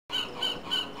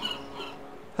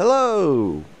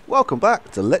Hello! Welcome back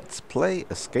to Let's Play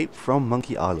Escape from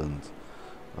Monkey Island.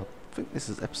 I think this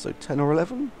is episode 10 or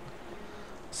 11.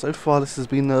 So far this has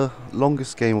been the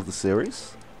longest game of the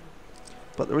series,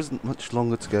 but there isn't much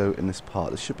longer to go in this part.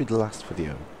 This should be the last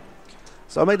video.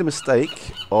 So I made a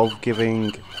mistake of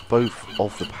giving both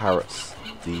of the parrots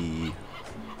the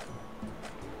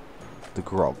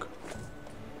grog.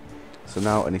 So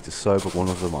now I need to sober one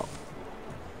of them up.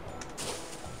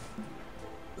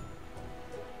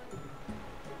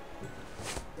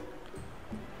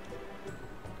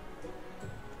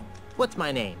 What's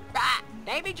my name?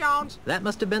 Davy Jones. That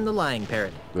must have been the lying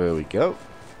parrot. There we go.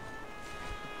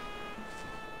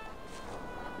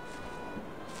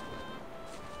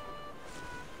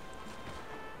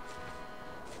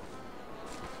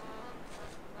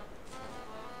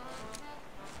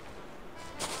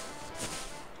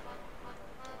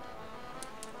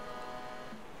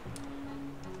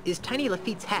 Is Tiny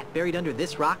Lafitte's hat buried under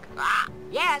this rock?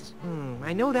 Yes.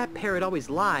 I know that parrot always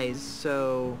lies,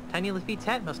 so Tiny Lafitte's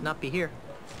hat must not be here.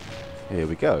 Here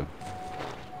we go.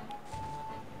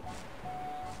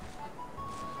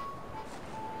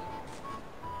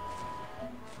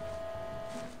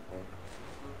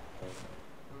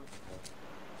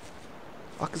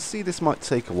 I can see this might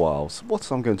take a while, so what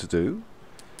I'm going to do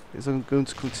is I'm going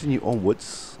to continue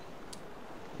onwards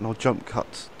and I'll jump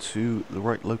cut to the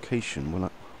right location when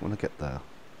I get there.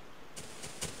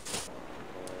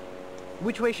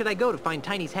 Which way should I go to find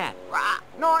Tiny's hat?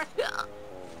 North.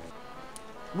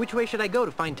 Which way should I go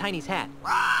to find Tiny's hat?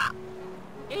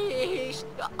 East.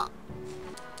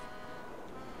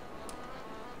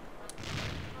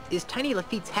 Is Tiny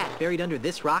Lafitte's hat buried under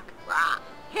this rock?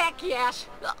 Heck yes.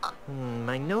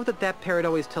 I know that that parrot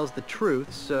always tells the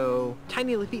truth, so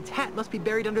Tiny Lafitte's hat must be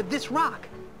buried under this rock.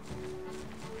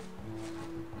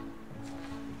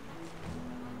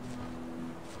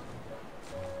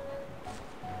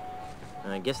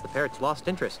 I guess the parrot's lost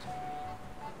interest.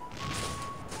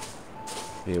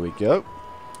 Here we go.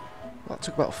 That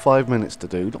took about 5 minutes to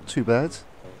do, not too bad.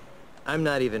 I'm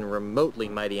not even remotely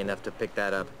mighty enough to pick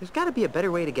that up. There's got to be a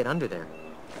better way to get under there.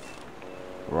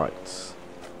 Right.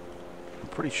 I'm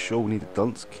pretty sure we need a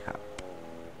dunce cap.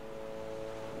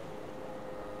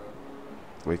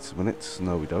 Wait a minute.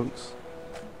 No, we don't.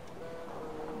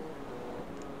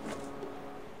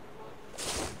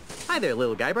 Hi there,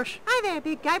 little Guybrush. Hi there,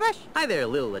 big Guybrush. Hi there,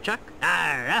 little LeChuck.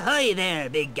 Ahoy there,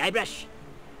 big Guybrush.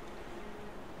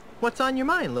 What's on your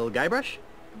mind, little Guybrush?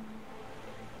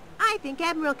 I think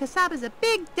Admiral Casaba's a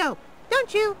big dope.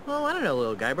 Don't you? Well, I don't know,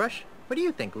 little Guybrush. What do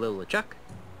you think, little LeChuck?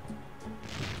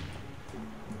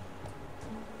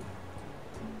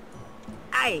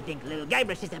 I think little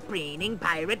Guybrush is a preening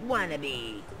pirate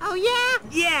wannabe. Oh yeah?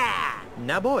 Yeah!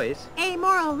 Now, boys.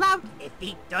 Amoral lout.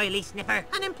 Effete doily sniffer.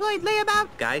 Unemployed layabout.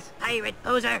 Guys, Pirate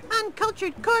poser.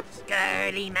 Uncultured corpse.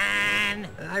 Girly man.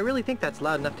 I really think that's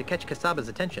loud enough to catch Casaba's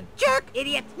attention. Jerk.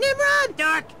 Idiot. Nimrod.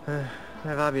 Dork.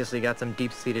 I've obviously got some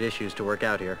deep-seated issues to work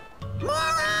out here.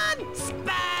 Moron.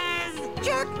 Spaz.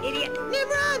 Jerk. Idiot.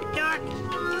 Nimrod. Dork.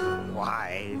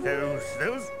 Why,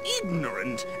 those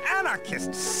ignorant,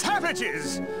 anarchist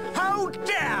savages! How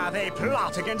dare they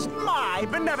plot against my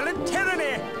benevolent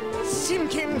tyranny!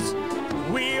 Simpkins,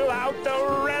 wheel out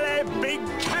the really big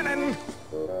cannon!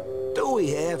 Do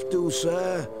we have to,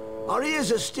 sir? Our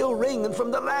ears are still ringing from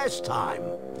the last time.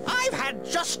 I've had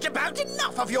just about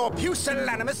enough of your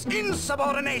pusillanimous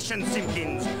insubordination,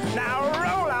 Simpkins! Now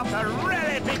roll out the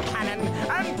really big cannon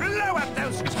and blow up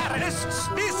those terrorists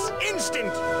this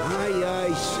instant! Aye,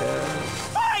 aye, sir.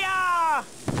 Fire!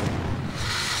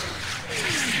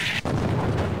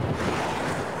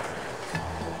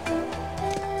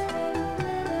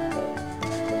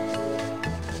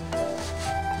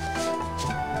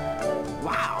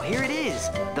 Wow, here it is.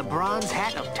 The bronze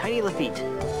hat of Tiny Lafitte.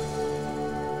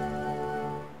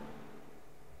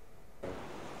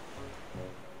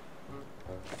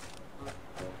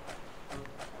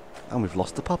 And we've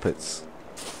lost the puppets.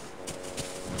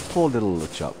 Poor little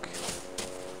LeChuck.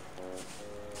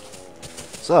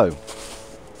 So,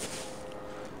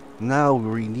 now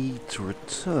we need to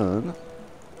return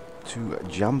to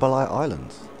Jambalaya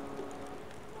Island.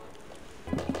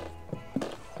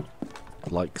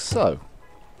 Like so.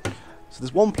 So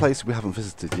there's one place we haven't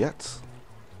visited yet,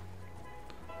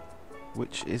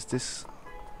 which is this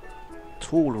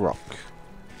tall rock.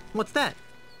 What's that?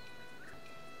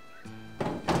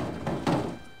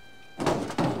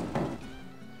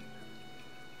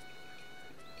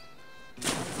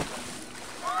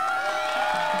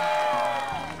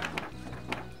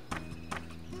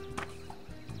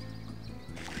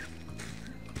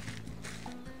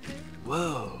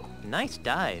 Whoa, nice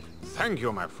dive. Thank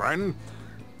you, my friend.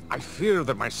 I fear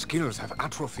that my skills have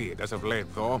atrophied as of late,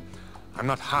 though. I'm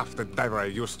not half the diver I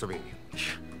used to be.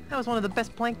 That was one of the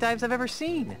best plank dives I've ever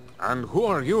seen. And who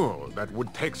are you that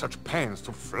would take such pains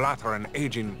to flatter an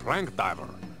aging plank diver?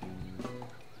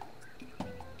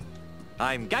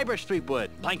 I'm Guybrush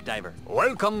Threepwood, plank diver.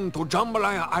 Welcome to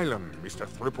Jambalaya Island, Mr.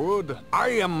 Threepwood. I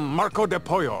am Marco de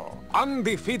Pollo,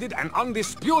 undefeated and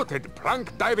undisputed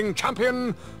plank diving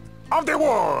champion of the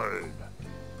world!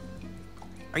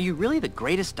 Are you really the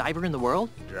greatest diver in the world?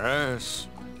 Yes.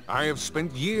 I have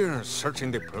spent years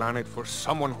searching the planet for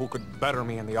someone who could better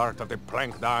me in the art of the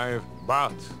plank dive,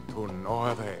 but to no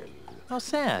avail. How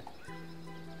sad.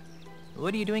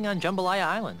 What are you doing on Jambalaya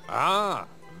Island? Ah,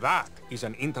 that is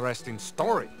an interesting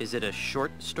story. Is it a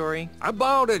short story?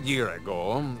 About a year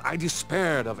ago, I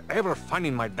despaired of ever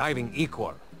finding my diving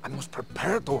equal and was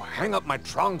prepared to hang up my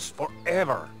trunks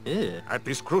forever. Ew. At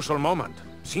this crucial moment,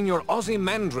 Senior Ozzy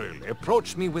Mandrill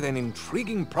approached me with an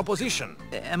intriguing proposition.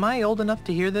 Am I old enough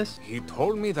to hear this? He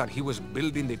told me that he was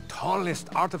building the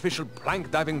tallest artificial plank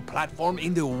diving platform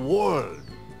in the world,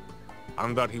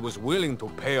 and that he was willing to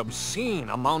pay obscene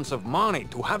amounts of money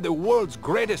to have the world's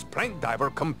greatest plank diver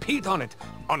compete on it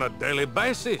on a daily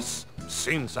basis.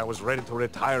 Since I was ready to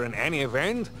retire in any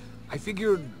event, I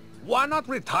figured, why not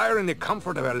retire in the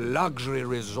comfort of a luxury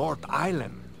resort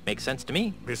island? Makes sense to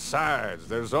me. Besides,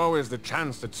 there's always the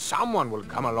chance that someone will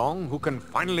come along who can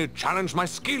finally challenge my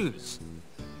skills.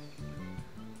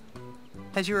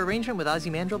 Has your arrangement with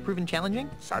Ozymandias proven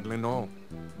challenging? Sadly, no.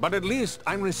 But at least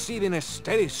I'm receiving a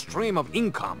steady stream of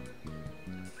income.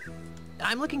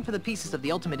 I'm looking for the pieces of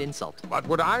the ultimate insult. What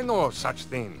would I know of such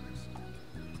things?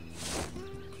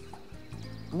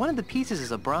 One of the pieces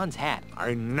is a bronze hat.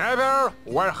 I never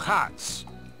wear hats.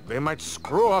 They might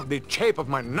screw up the shape of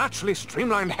my naturally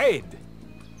streamlined head.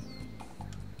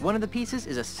 One of the pieces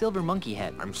is a silver monkey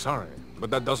head. I'm sorry, but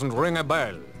that doesn't ring a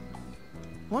bell.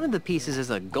 One of the pieces is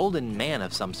a golden man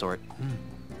of some sort.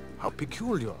 How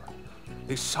peculiar.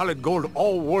 The solid gold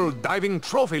all-world diving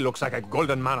trophy looks like a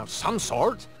golden man of some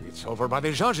sort. It's over by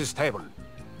the judges' table.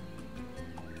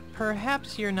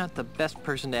 Perhaps you're not the best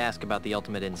person to ask about the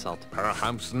ultimate insult.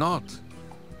 Perhaps not.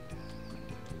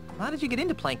 How did you get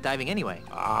into plank diving anyway?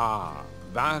 Ah,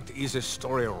 that is a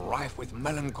story rife with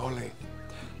melancholy.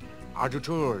 Are you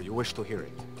sure you wish to hear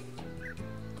it?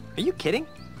 Are you kidding?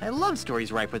 I love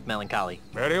stories rife with melancholy.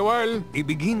 Very well. It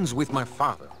begins with my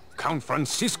father, Count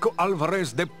Francisco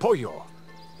Alvarez de Pollo.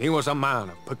 He was a man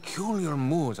of peculiar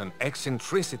moods and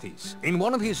eccentricities. In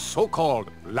one of his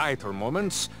so-called lighter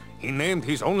moments, he named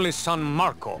his only son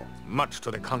Marco, much to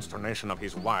the consternation of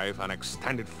his wife and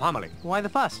extended family. Why the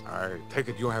fuss? I take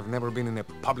it you have never been in a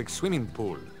public swimming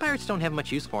pool. Pirates don't have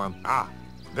much use for them. Ah,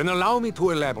 then allow me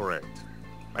to elaborate.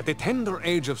 At the tender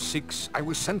age of 6, I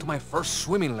was sent to my first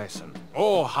swimming lesson.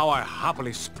 Oh, how I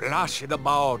happily splashed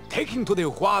about, taking to the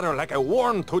water like a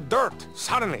worm to dirt.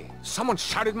 Suddenly, someone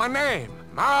shouted my name.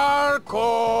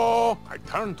 Marco! I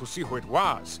turned to see who it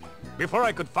was. Before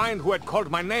I could find who had called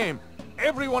my name,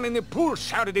 everyone in the pool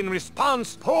shouted in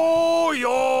response,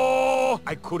 Pollo!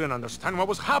 I couldn't understand what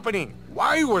was happening.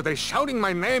 Why were they shouting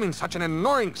my name in such an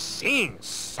annoying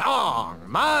sing-song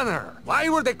manner? Why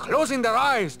were they closing their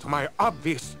eyes to my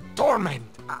obvious torment?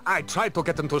 I tried to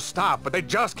get them to stop, but they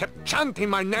just kept chanting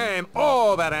my name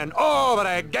over and over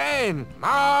again.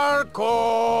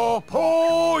 Marco!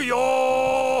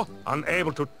 Pollo!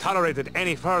 Unable to tolerate it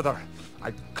any further,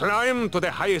 I climbed to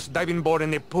the highest diving board in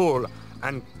the pool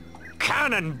and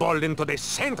cannonballed into the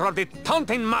center of the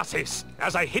taunting masses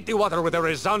as I hit the water with a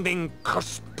resounding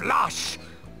splash.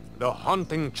 The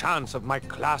haunting chants of my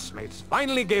classmates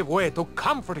finally gave way to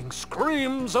comforting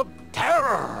screams of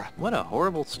terror. What a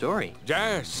horrible story.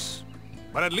 Yes,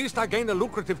 but at least I gained a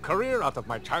lucrative career out of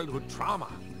my childhood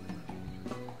trauma.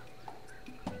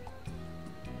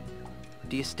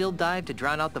 Do you still dive to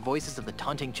drown out the voices of the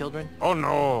taunting children? Oh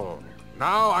no.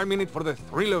 Now I'm in it for the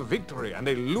thrill of victory and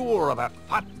the lure of a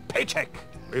fat paycheck.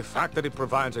 The fact that it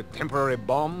provides a temporary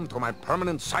balm to my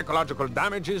permanent psychological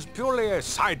damage is purely a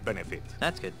side benefit.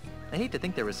 That's good. I hate to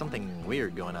think there was something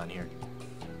weird going on here.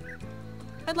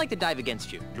 I'd like to dive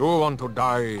against you. You want to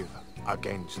dive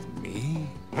against me?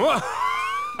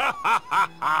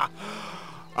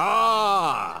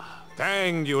 Ah,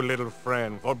 thank you, little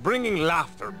friend, for bringing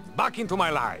laughter back into my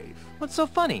life. What's so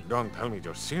funny? Don't tell me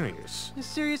you're serious. As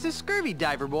serious as scurvy,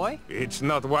 diver boy. It's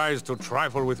not wise to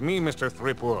trifle with me, Mr.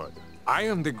 Threepwood. I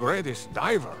am the greatest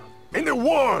diver in the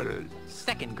world!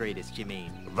 Second greatest, you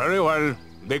mean? Very well.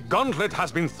 The gauntlet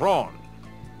has been thrown.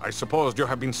 I suppose you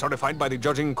have been certified by the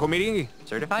judging committee?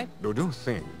 Certified? Do you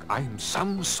think I'm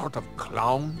some sort of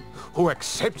clown who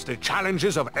accepts the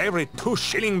challenges of every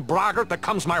 2-shilling braggart that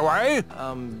comes my way?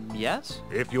 Yes?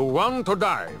 If you want to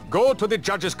dive, go to the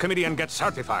judges committee and get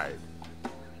certified.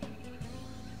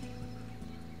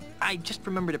 I just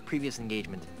remembered a previous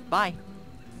engagement. Bye.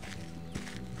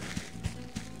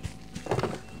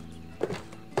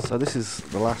 So this is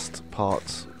the last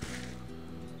part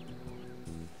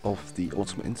of the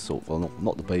ultimate insult. Well,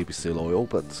 not the baby seal oil,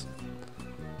 but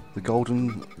the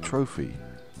golden trophy.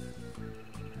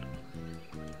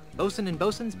 Bosun and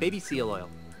Bosun's baby seal oil.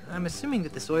 I'm assuming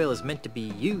that this oil is meant to be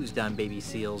used on baby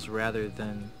seals rather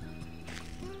than...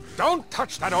 Don't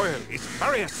touch that oil. It's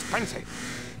very expensive.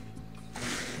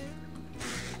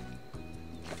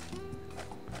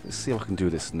 Let's see if I can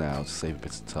do this now to save a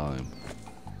bit of time.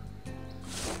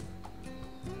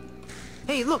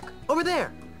 Hey, look! Over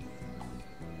there!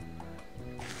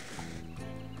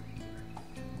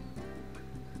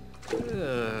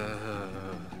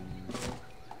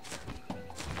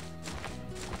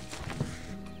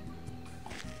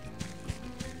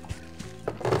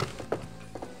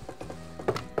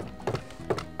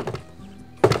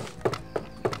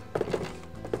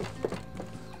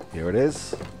 Here it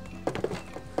is.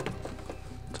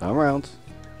 Turn around.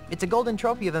 It's a golden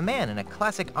trophy of a man in a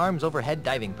classic arms overhead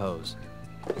diving pose.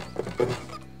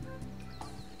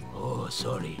 Oh,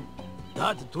 sorry.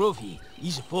 That trophy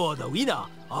is for the winner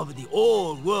of the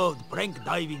all-world prank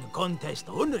diving contest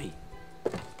only.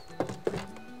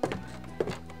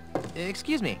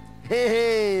 Excuse me.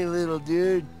 Hey, little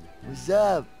dude. What's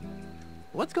up?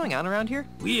 What's going on around here?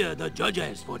 We are the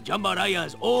judges for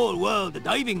Jambaraya's all-world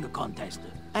diving contest.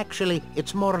 Actually,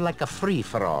 it's more like a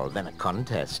free-for-all than a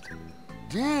contest.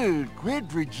 Dude, quit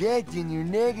projecting your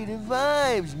negative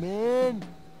vibes, man.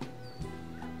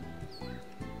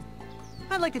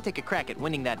 I'd like to take a crack at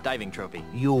winning that diving trophy.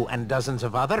 You and dozens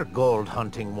of other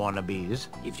gold-hunting wannabes.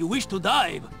 If you wish to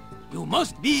dive, you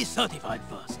must be certified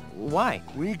first. Why?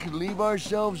 We could leave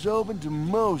ourselves open to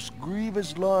most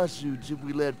grievous lawsuits if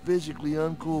we let physically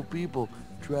uncool people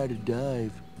try to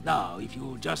dive. Now, if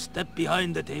you just step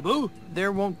behind the table...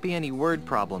 There won't be any word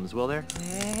problems, will there?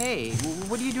 Hey,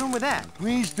 what are you doing with that?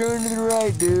 Please turn to the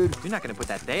right, dude. You're not gonna put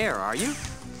that there, are you?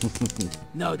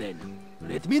 Now then,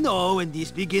 let me know when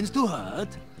this begins to hurt.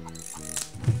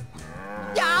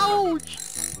 Ouch!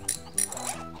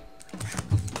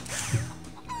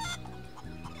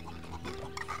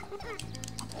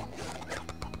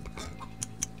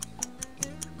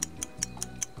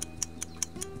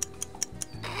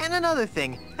 And another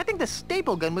thing, I think the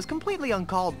staple gun was completely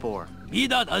uncalled for. Be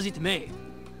that as it may,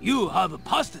 you have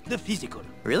passed the physical.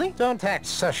 Really? Don't act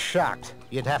so shocked.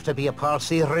 You'd have to be a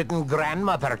palsy-ridden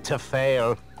grandmother to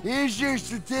fail. Here's your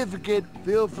certificate.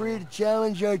 Feel free to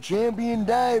challenge our champion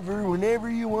diver whenever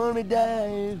you want to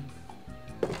dive.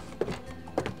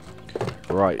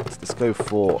 Right, let's go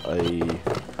for a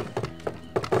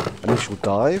initial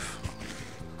dive.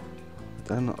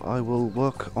 Then I will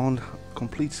work on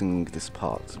completing this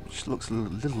part, which looks a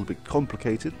little bit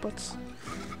complicated, but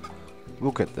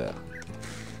we'll get there.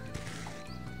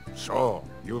 So,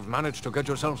 you've managed to get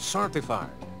yourself certified.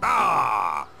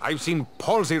 Ah! I've seen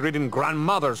palsy-ridden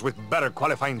grandmothers with better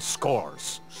qualifying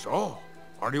scores. So,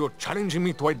 are you challenging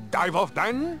me to a dive-off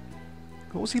then?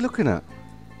 What was he looking at?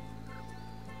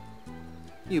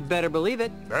 You better believe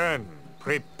it. Then,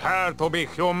 prepare to be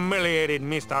humiliated,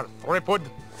 Mr. Threepwood.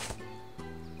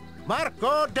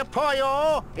 Marco de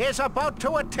Pollo is about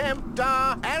to attempt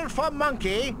Alpha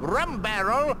Monkey Rum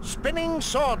Barrel Spinning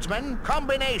Swordsman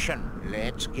combination.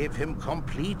 Let's give him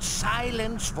complete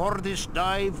silence for this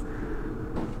dive.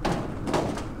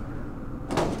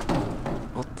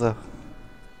 What the?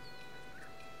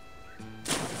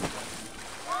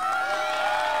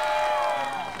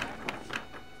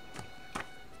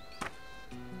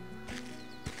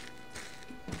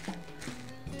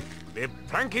 The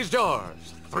plank is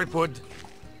yours, Threepwood.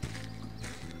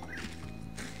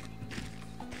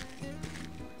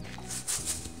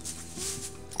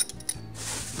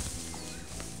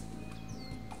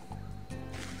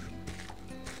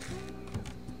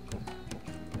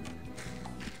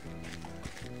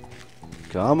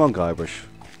 Come on, Guybrush.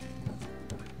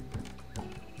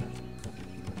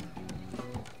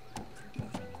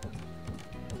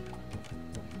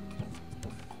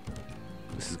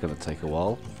 This is going to take a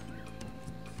while.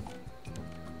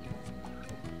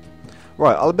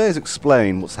 Right, I'll better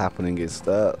explain what's happening is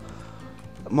that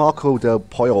Marco del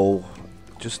Pollo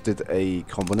just did a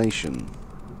combination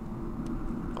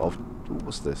of...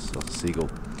 what's this? That's a seagull.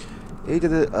 He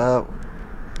did a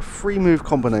free move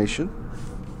combination.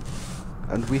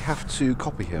 and we have to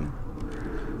copy him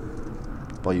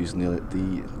by using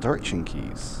the direction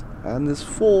keys. And there's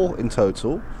 4 in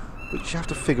total, which you have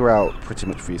to figure out pretty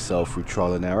much for yourself through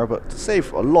trial and error, but to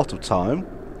save a lot of time,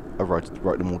 I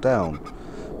wrote them all down.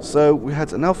 So we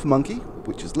had an alpha monkey,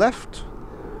 which is left.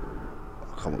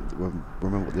 I can't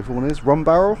remember what the other one is. Rum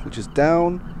barrel, which is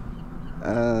down,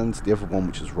 and the other one,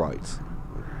 which is right.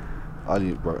 I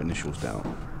only wrote initials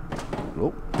down.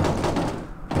 Oh,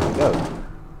 there we go.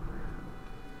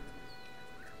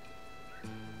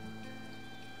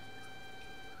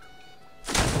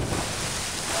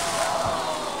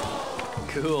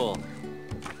 Cool.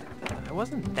 I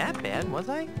wasn't that bad, was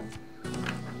I?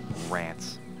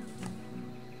 Rats.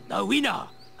 The winner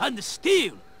and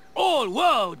still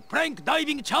all-world prank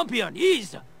diving champion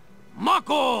is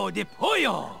Marco de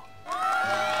Pollo.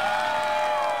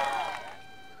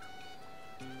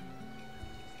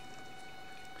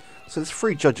 So there's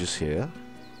 3 judges here,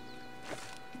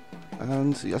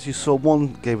 and as you saw, one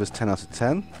gave us 10 out of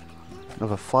 10,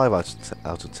 another 5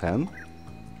 out of 10.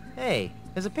 Hey,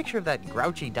 there's a picture of that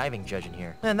grouchy diving judge in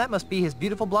here. And that must be his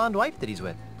beautiful blonde wife that he's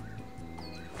with.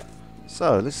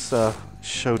 So let's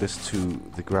show this to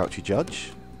the grouchy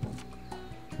judge,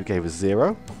 who gave us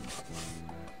 0.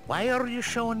 Why are you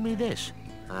showing me this?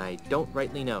 I don't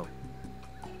rightly know.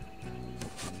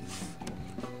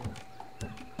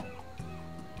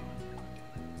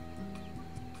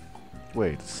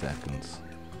 Wait a second.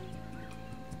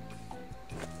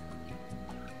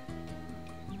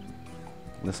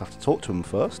 Let's have to talk to him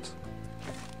first.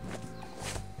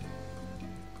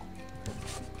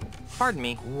 Pardon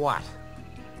me. What?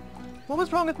 What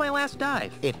was wrong with my last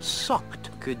dive? It sucked.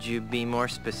 Could you be more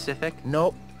specific?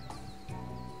 Nope.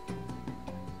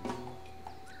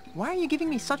 Why are you giving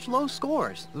me such low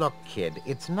scores? Look, kid,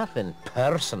 it's nothing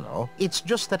personal. It's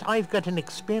just that I've got an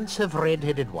expensive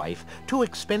red-headed wife, 2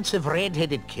 expensive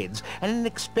red-headed kids, and an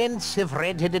expensive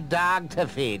red-headed dog to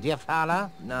feed, you follow?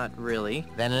 Not really.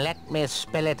 Then let me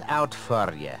spell it out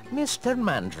for you. Mr.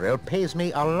 Mandrill pays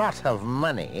me a lot of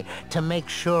money to make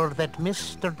sure that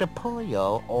Mr. De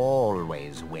Pollo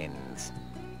always wins.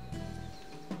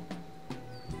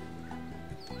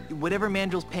 Whatever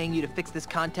Mandrill's paying you to fix this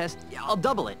contest, I'll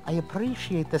double it. I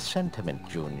appreciate the sentiment,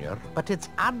 Junior, but it's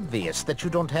obvious that you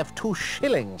don't have 2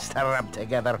 shillings to rub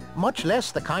together, much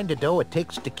less the kind of dough it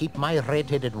takes to keep my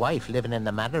red-headed wife living in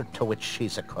the manner to which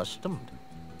she's accustomed.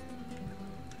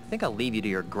 I think I'll leave you to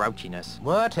your grouchiness.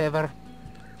 Whatever.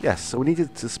 Yes, so we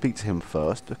needed to speak to him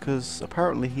first, because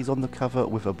apparently he's on the cover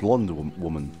with a blonde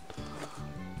woman.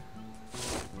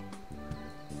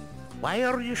 Why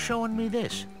are you showing me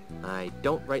this? I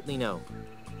don't rightly know.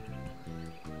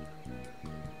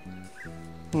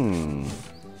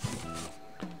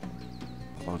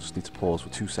 I'll just need to pause for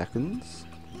 2 seconds.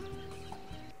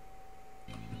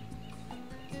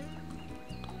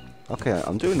 Okay,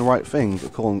 I'm doing the right thing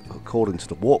according to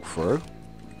the walkthrough.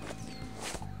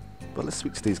 But let's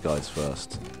speak to these guys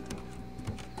first.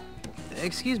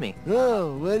 Excuse me.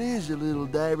 Oh, what is it, little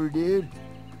diver dude?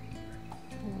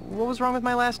 What was wrong with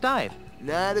my last dive?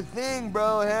 Not a thing,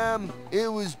 Broham. It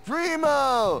was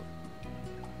primo!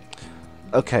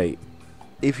 Okay,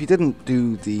 if you didn't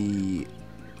do the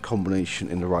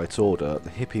combination in the right order, the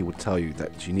hippie would tell you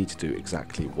that you need to do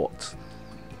exactly what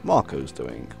Marco's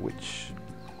doing, which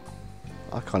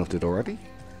I kind of did already.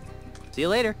 See you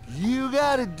later. You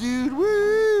got it, dude.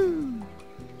 Woo!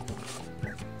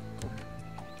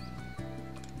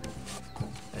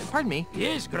 Pardon me.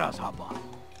 Yes, Grasshopper.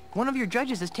 One of your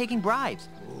judges is taking bribes.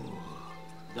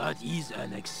 That is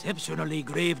an exceptionally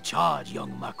grave charge,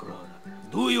 young Macron.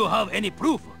 Do you have any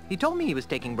proof? He told me he was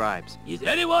taking bribes. Is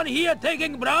anyone here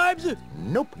taking bribes?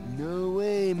 Nope. No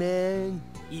way, man.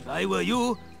 If I were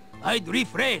you, I'd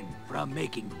refrain from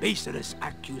making baseless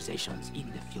accusations in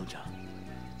the future.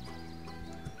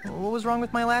 What was wrong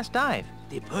with my last dive?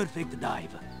 The perfect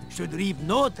dive should leave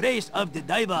no trace of the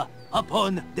diver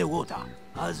upon the water.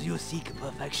 As you seek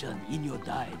perfection in your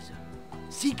dives,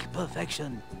 seek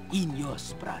perfection in your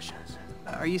splashes.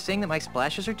 Are you saying that my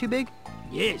splashes are too big?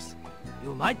 Yes,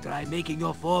 you might try making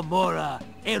your form more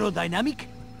aerodynamic,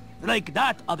 like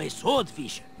that of a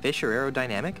swordfish. Fish are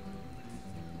aerodynamic?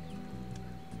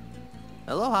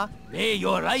 Aloha. May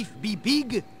your life be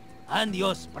big, and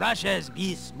your splashes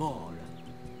be small.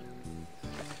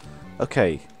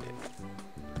 Okay,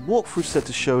 the walkthrough said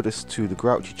to show this to the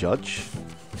grouchy judge.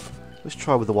 Let's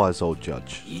try with the wise old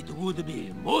judge. It would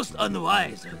be most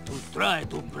unwise to try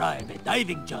to bribe a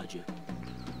diving judge.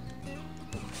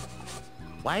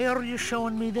 Why are you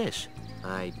showing me this?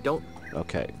 I don't...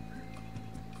 Okay.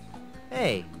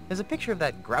 Hey, There's a picture of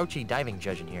that grouchy diving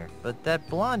judge in here, but that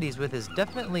blonde he's with is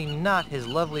definitely not his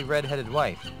lovely red-headed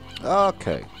wife.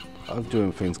 Okay, I'm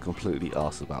doing things completely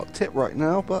arse about tit right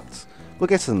now, but we'll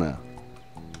get in there.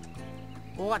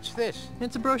 What's this?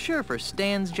 It's a brochure for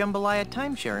Stan's Jambalaya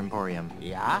Timeshare Emporium.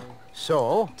 Yeah?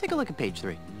 So? Take a look at page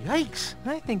 3. Yikes!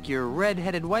 I think your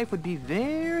red-headed wife would be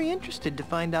very interested to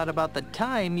find out about the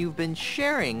time you've been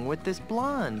sharing with this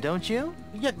blonde, don't you?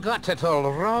 You got it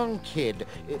all wrong, kid.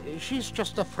 She's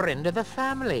just a friend of the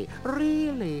family.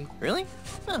 Really? Really?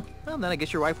 Huh. Well, then I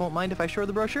guess your wife won't mind if I show her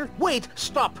the brochure. Wait!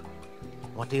 Stop!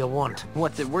 What do you want?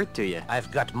 What's it worth to you?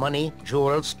 I've got money,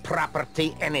 jewels,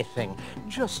 property, anything.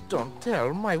 Just don't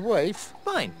tell my wife.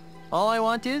 Fine. All I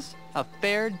want is a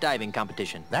fair diving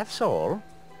competition. That's all?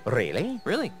 Really?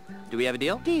 Really? Do we have a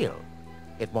deal? Deal.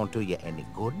 It won't do you any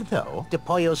good, though. De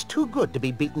Pollo's too good to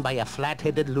be beaten by a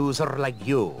flat-headed loser like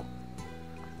you.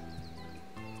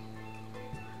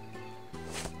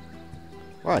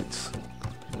 Right.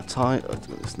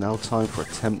 It's now time for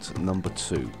attempt number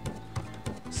 2.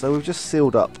 So we've just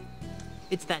sealed up.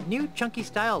 It's that new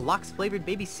chunky-style lox-flavored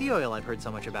baby sea oil I've heard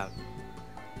so much about.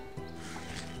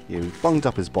 Yeah, we've bunged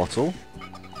up his bottle.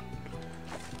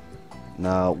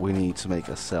 Now we need to make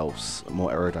ourselves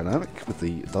more aerodynamic with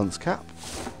the dunce cap.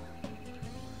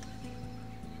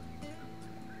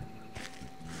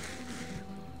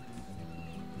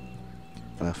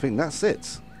 And I think that's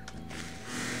it.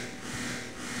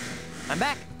 I'm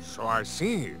back. So I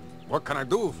see. What can I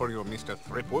do for you, Mr.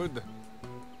 Threepwood?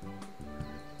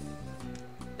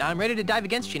 I'm ready to dive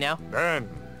against you now. Then,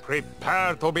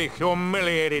 prepare to be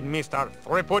humiliated, Mr.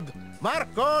 Threepwood.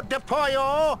 Marco De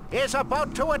Pollo is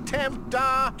about to attempt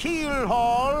a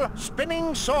keel-haul,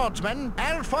 spinning swordsman,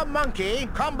 alpha monkey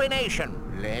combination.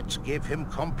 Let's give him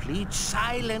complete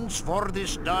silence for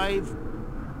this dive.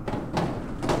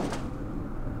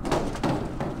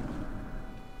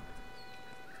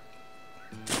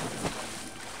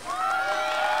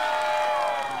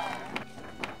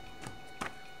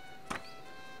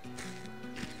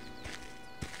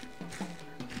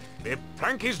 The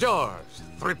plank is yours,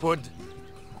 Threepwood.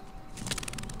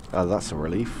 Oh, that's a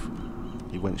relief.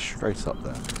 He went straight up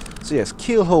there. So yes,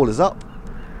 keel hole is up.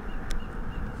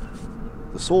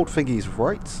 The sword thingy is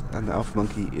right, and the alpha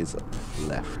monkey is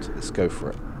left. Let's go for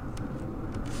it.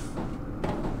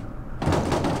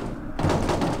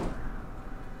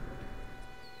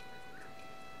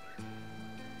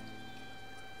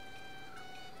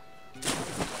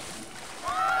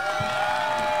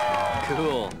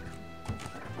 Cool.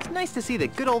 It's nice to see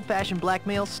that good old-fashioned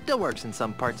blackmail still works in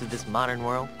some parts of this modern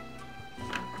world.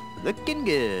 Looking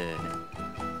good.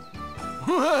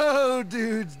 Whoa,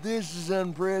 dudes, this is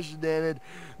unprecedented.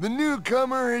 The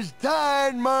newcomer is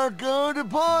tied Marco De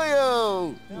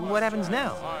Pollo. What happens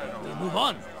now? We move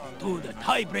on to the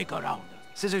tiebreaker round.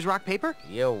 Scissors, rock, paper?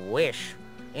 You wish.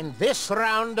 In this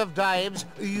round of dives,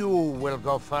 you will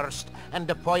go first, and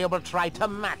De Pollo will try to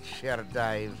match your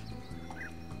dive.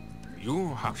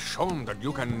 You have shown that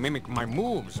you can mimic my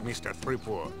moves, Mr.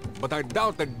 Threepwood. But I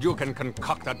doubt that you can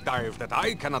concoct a dive that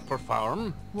I cannot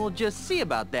perform. We'll just see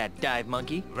about that, dive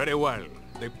monkey. Very well.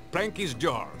 The plank is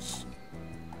yours.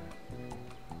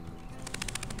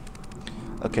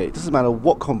 Okay, it doesn't matter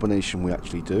what combination we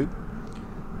actually do.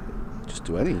 Just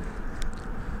do any.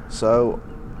 So,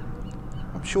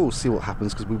 I'm sure we'll see what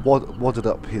happens because we wadded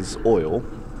up his oil.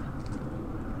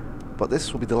 But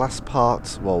this will be the last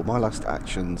part, well, my last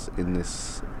actions in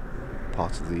this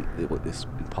part of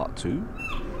in part 2.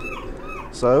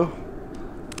 So,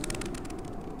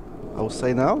 I will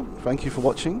say now, thank you for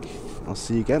watching. I'll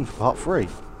see you again for part 3.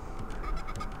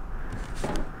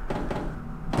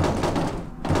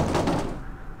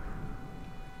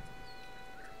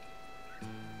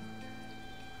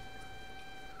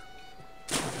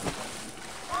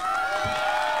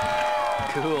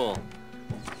 Cool.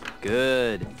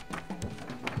 Good.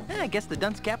 I guess the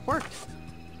dunce cap worked.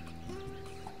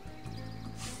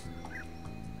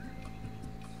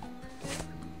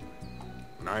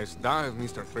 Nice dive,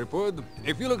 Mr. Threepwood.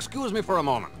 If you'll excuse me for a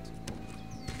moment.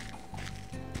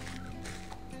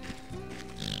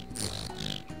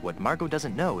 What Marco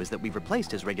doesn't know is that we've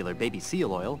replaced his regular baby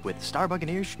seal oil with Star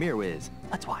Buccaneer Schmear Whiz.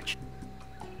 Let's watch.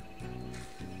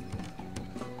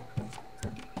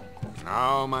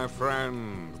 Now, my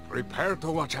friend, prepare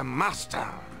to watch a master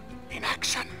in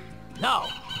action. Now,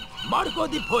 Marco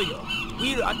De Pollo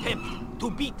will attempt to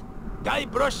beat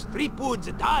Guybrush Threepwood's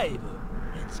dive.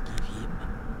 Let's give him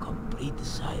complete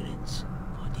silence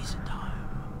for this time.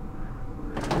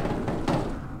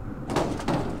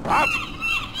 What?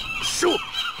 Shoot!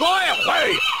 Go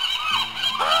away!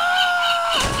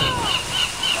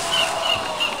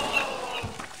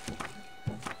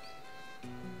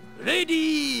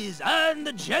 Ladies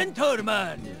and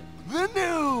gentlemen, The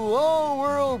new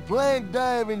all-world plank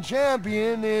diving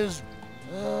champion is,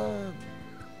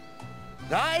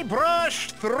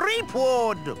 Guybrush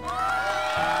Threepwood!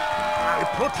 I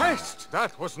protest!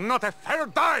 That was not a fair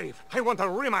dive! I want a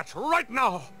rematch right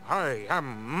now! I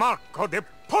am Marco de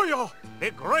Pollo, the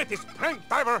greatest plank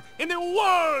diver in the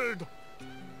world!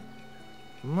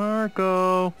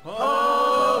 Marco.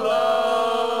 Hello!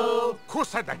 Who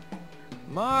said that?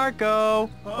 Marco.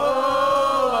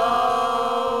 Hello!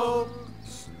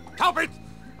 Stop it!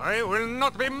 I will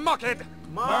not be mocked!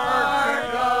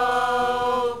 Marco!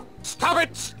 Stop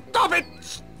it! Stop it!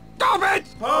 Stop it!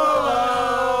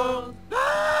 Hello!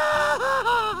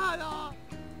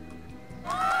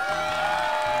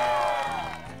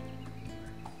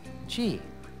 Gee,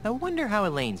 I wonder how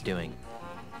Elaine's doing.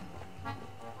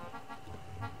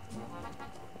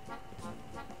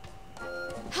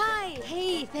 Hi,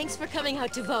 hey, thanks for coming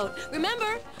out to vote.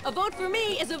 Remember, a vote for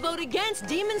me is a vote against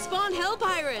demon-spawned hell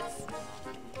pirates.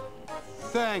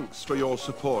 Thanks for your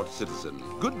support, citizen.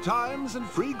 Good times and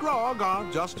free grog are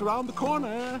just around the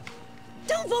corner.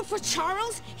 Don't vote for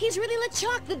Charles. He's really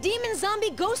LeChuck, the demon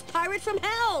zombie ghost pirate from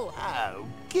hell. Oh,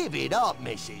 give it up,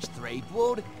 Mrs.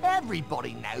 Threepwood.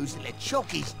 Everybody knows that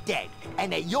LeChuck is dead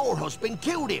and that your husband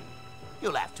killed him.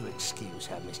 You'll have to excuse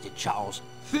her, Mr. Charles.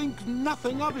 Think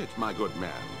nothing of it, my good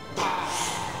man.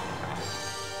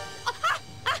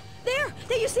 There,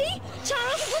 you see?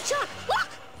 Charles and LeChuck, look!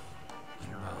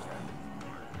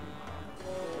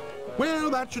 Well,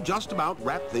 that should just about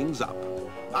wrap things up.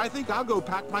 I think I'll go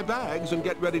pack my bags and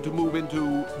get ready to move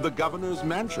into the governor's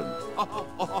mansion.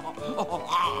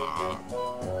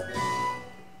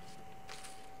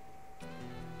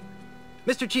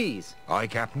 Mr. Cheese, Aye,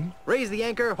 Captain. raise the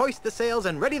anchor, hoist the sails,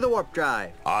 and ready the warp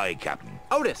drive. Aye, Captain.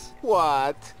 Otis,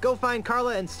 What? go find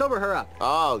Carla and sober her up.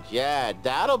 Oh, yeah,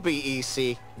 that'll be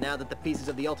easy. Now that the pieces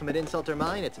of the ultimate insult are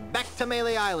mine, it's back to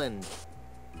Melee Island.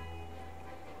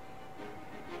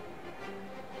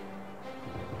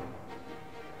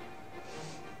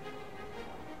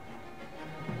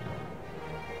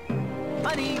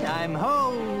 Honey, I'm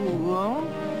home.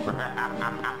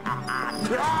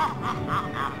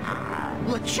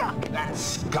 LeChuck!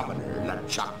 That's Governor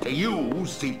LeChuck to you,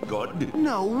 Seatgood.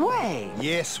 No way!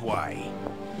 Yes way.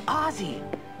 Ozzy,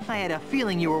 I had a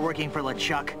feeling you were working for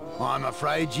LeChuck. I'm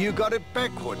afraid you got it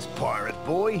backwards, pirate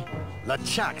boy.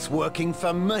 LeChuck's working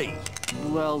for me.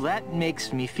 Well, that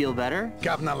makes me feel better.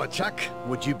 Governor LeChuck,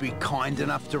 would you be kind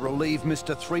enough to relieve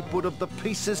Mr. Threepwood of the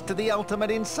pieces to the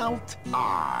ultimate insult?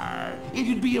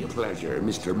 It'd be a pleasure,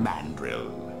 Mr.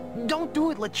 Mandrill. Don't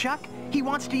do it, LeChuck. He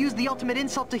wants to use the ultimate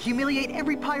insult to humiliate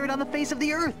every pirate on the face of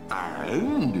the earth.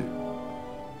 And?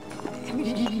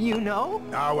 You know?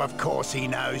 Oh, of course he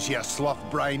knows, you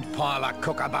sloth-brained pile of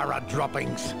kookaburra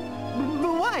droppings.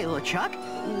 But why, LeChuck?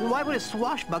 Why would a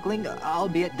swashbuckling,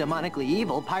 albeit demonically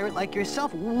evil, pirate like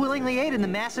yourself willingly aid in the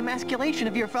mass emasculation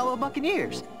of your fellow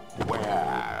buccaneers?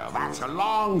 Well, that's a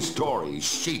long story,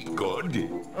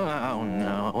 Sheepgood. Oh,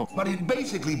 no. But it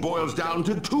basically boils down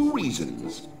to two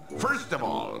reasons. First of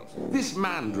all, this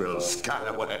mandrill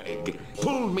scalawag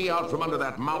pulled me out from under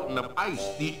that mountain of ice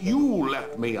that you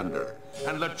left me under.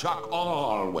 And LeChuck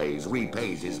always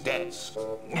repays his debts.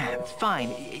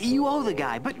 Fine, you owe the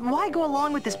guy, but why go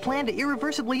along with this plan to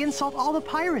irreversibly insult all the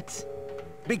pirates?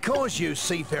 Because, you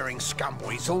seafaring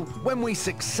scumweasel, when we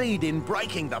succeed in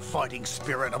breaking the fighting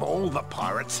spirit of all the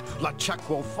pirates, LeChuck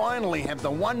will finally have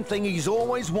the one thing he's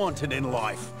always wanted in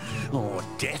life. Or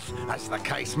death, as the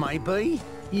case may be.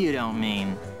 You don't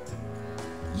mean...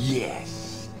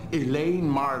 Yes, Elaine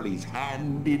Marley's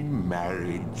hand in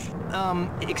marriage.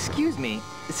 Excuse me.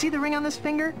 See the ring on this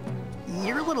finger?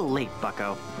 You're a little late,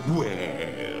 bucko.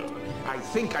 Well, I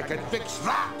think I can fix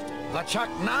that. LeChuck,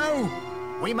 no!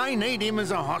 We may need him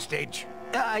as a hostage.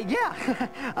 Yeah,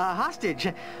 a hostage.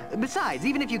 Besides,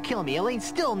 even if you kill me, Elaine's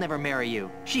still never marry you.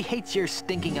 She hates your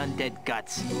stinking undead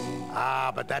guts.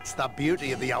 Ah, but that's the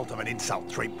beauty of the ultimate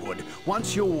insult, Threepwood.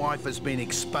 Once your wife has been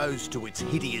exposed to its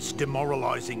hideous,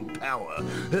 demoralizing power,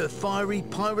 her fiery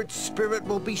pirate spirit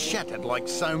will be shattered like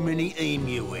so many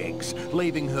emu eggs,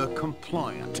 leaving her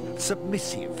compliant,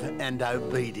 submissive, and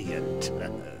obedient.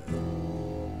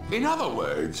 In other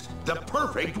words, the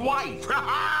perfect wife.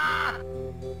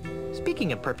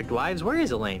 Speaking of perfect wives, where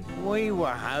is Elaine? We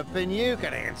were hoping you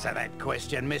could answer that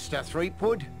question, Mr.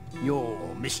 Threepwood. Your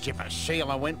mischievous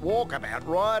Sheila went walkabout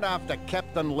right after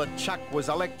Captain LeChuck was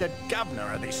elected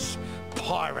governor of this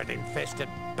pirate-infested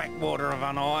backwater of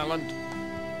an island.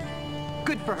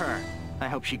 Good for her. I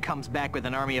hope she comes back with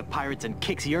an army of pirates and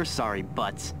kicks your sorry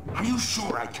butts. Are you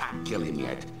sure I can't kill him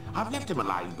yet? I've left him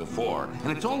alive before,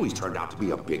 and it's always turned out to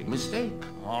be a big mistake.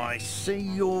 I see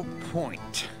your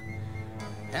point.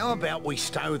 How about we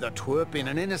stow the twerp in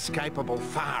an inescapable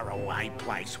faraway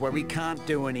place where he can't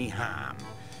do any harm?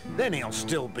 Then he'll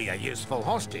still be a useful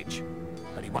hostage,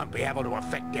 but he won't be able to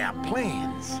affect our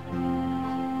plans.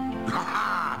 Ha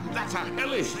ha! That's a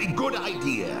hellishly good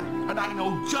idea, and I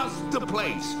know just the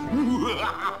place.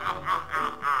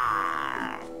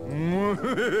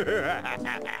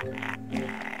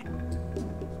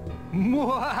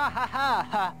 Mwahaha!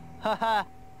 Ha ha ha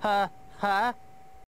ha ha!